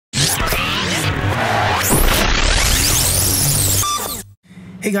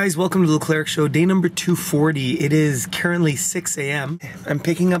Hey guys, welcome to the Leclerc Show, day number 240. It is currently 6 a.m. I'm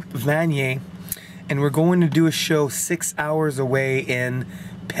picking up Vanier, and we're going to do a show 6 hours away in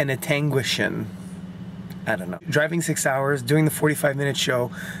Penetanguishn. I don't know. Driving 6 hours, doing the 45-minute show,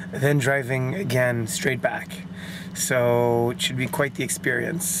 then driving again straight back. So it should be quite the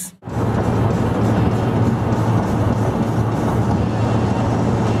experience.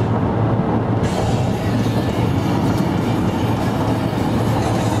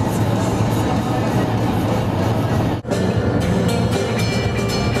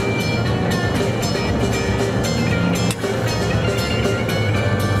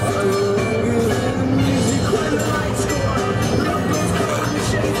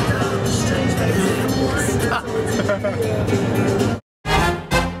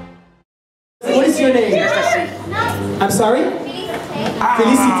 What is your name? I'm sorry?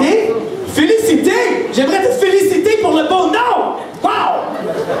 Félicité? Félicité? J'aimerais te féliciter pour le bon nom! Wow!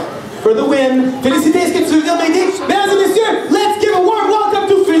 For the win. Félicité, est-ce que tu veux venir m'aider? Mesdames et messieurs, let's give a warm welcome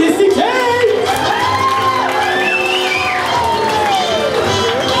to Félicité!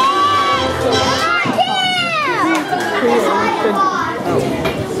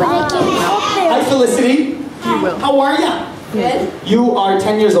 Hi Felicity. How are ya? Good. You are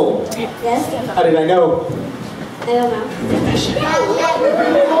 10 years old. Yes. How did I know? I don't know.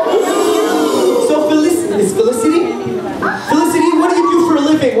 So Felicity, what do you do for a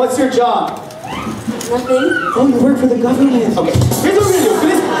living? What's your job? Nothing. Oh, you work for the government. Okay, here's what we're gonna do.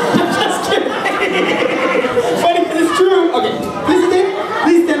 I'm just kidding. Funny, but it's true. Okay, Felicity,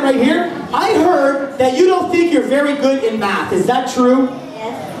 please stand right here. I heard that you don't think you're very good in math. Is that true?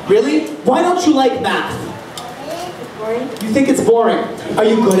 Yes. Really? Why don't you like math? Boring. You think it's boring. Are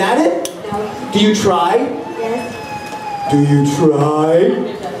you good at it? No. Do you try? Yes. Do you try?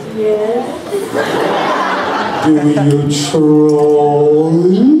 Yes. Do you troll?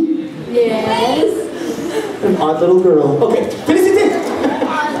 Yes. An odd little girl. Okay, Felicity!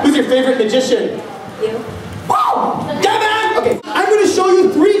 Who's your favorite magician? You. Wow! Devin! Okay, I'm going to show you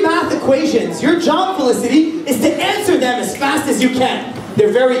 3 math equations. Your job, Felicity, is to answer them as fast as you can.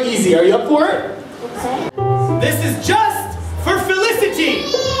 They're very easy. Are you up for it? Okay. This is just for Felicity.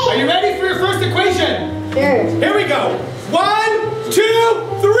 Are you ready for your first equation? Sure. Here we go. 1, 2,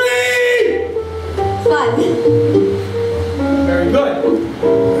 3! Fun. Very good.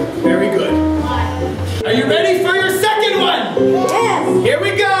 Very good. Are you ready for your second one? Yes. Here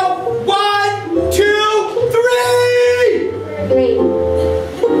we go. 1, 2, 3! 3.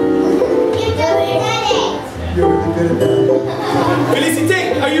 You're really good at that. Felicity,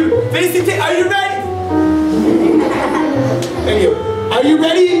 are you ready? Thank you. Are you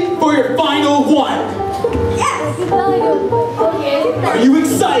ready for your final one? Yes. Okay. Are you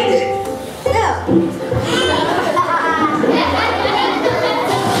excited? No.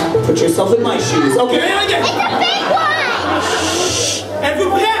 Put yourself in my shoes. Okay, again. It's a big one. And vous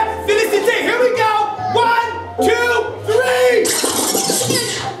prêts? Felicity, here we go. 1, 2, 3!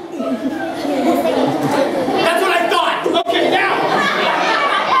 That's what I thought. Okay, now.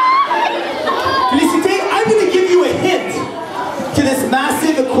 Felicity, I'm going to give you a hint to this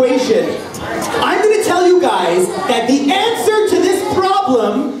massive equation. I'm going to tell you guys that the answer to this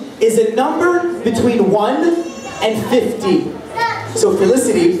problem is a number between 1 and 50. So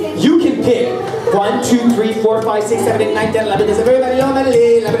Felicity, you can pick 1, 2, 3, 4, 5, 6, 7, 8, 9, 10, 11. There's a very bad long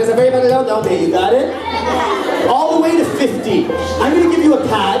medley. There's a very bad long okay, you got it? All the way to 50. I'm going to give you a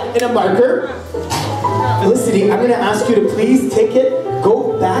pad and a marker. Felicity, I'm going to ask you to please take it,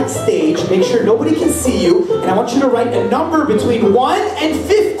 go backstage, make sure nobody can see you, and I want you to write a number between 1 and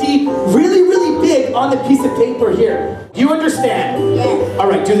 50 really, really big on the piece of paper here. Do you understand? Yes. All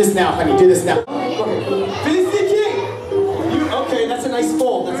right, do this now, honey. Do this now. Okay. Felicity, okay, that's a nice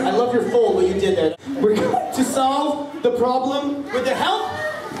fold. I love your fold, what you did there. We're going to solve the problem with the help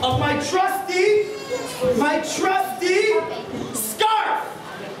of my trusty scarf.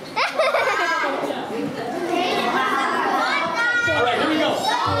 All right, here we go.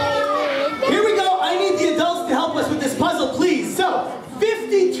 Here we go. I need the adults to help us with this puzzle, please. So,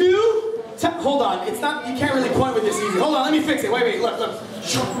 52. Hold on. It's not. You can't really point with this easy. Hold on. Let me fix it. Wait. Look. All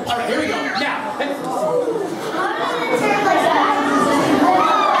right. Here we go. Now.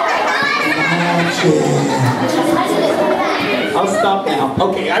 I'll stop now.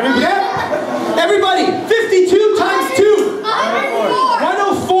 Okay. Everybody. 52 times 2.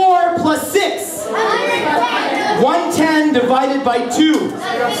 104 plus 6. 110 divided by 2.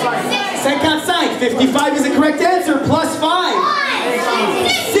 55. 55 is the correct answer. Plus 5.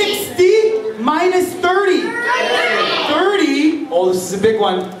 60 minus 30. 30. Oh, this is a big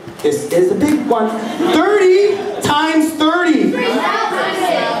one. This is a big one. 30 times 30.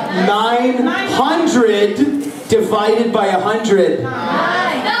 3,000. 900 divided by 100.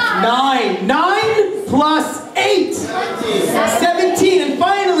 9. 9 plus 8. 17. And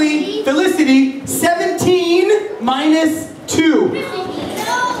finally, Felicity, 17 minus 2.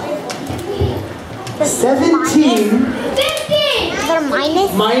 17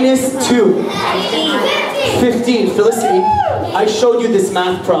 minus 2. 15. Felicity, I showed you this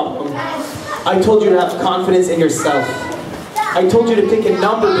math problem. I told you to have confidence in yourself. I told you to pick a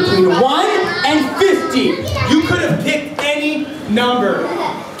number between 1 and 50. You could have picked any number.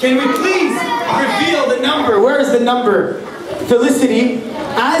 Can we please reveal the number? Where is the number? Felicity,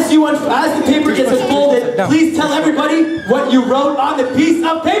 as the paper gets unfolded, please tell everybody what you wrote on the piece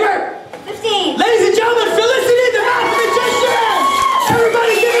of paper. 15. Ladies and gentlemen, Felicity, the math magician!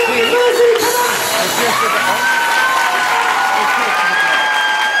 Everybody give it up for Felicity, come on!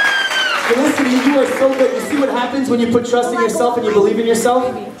 Felicity, you are so good. You see what happens when you put trust in yourself and you believe in yourself?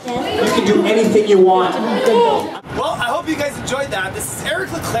 You can do anything you want. Well, I hope you guys enjoyed that. This is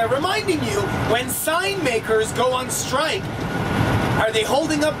Eric Leclerc reminding you, when sign makers go on strike, are they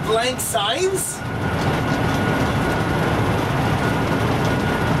holding up blank signs?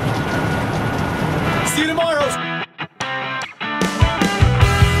 See you tomorrow.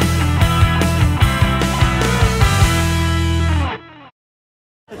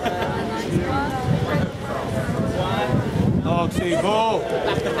 Okay, go.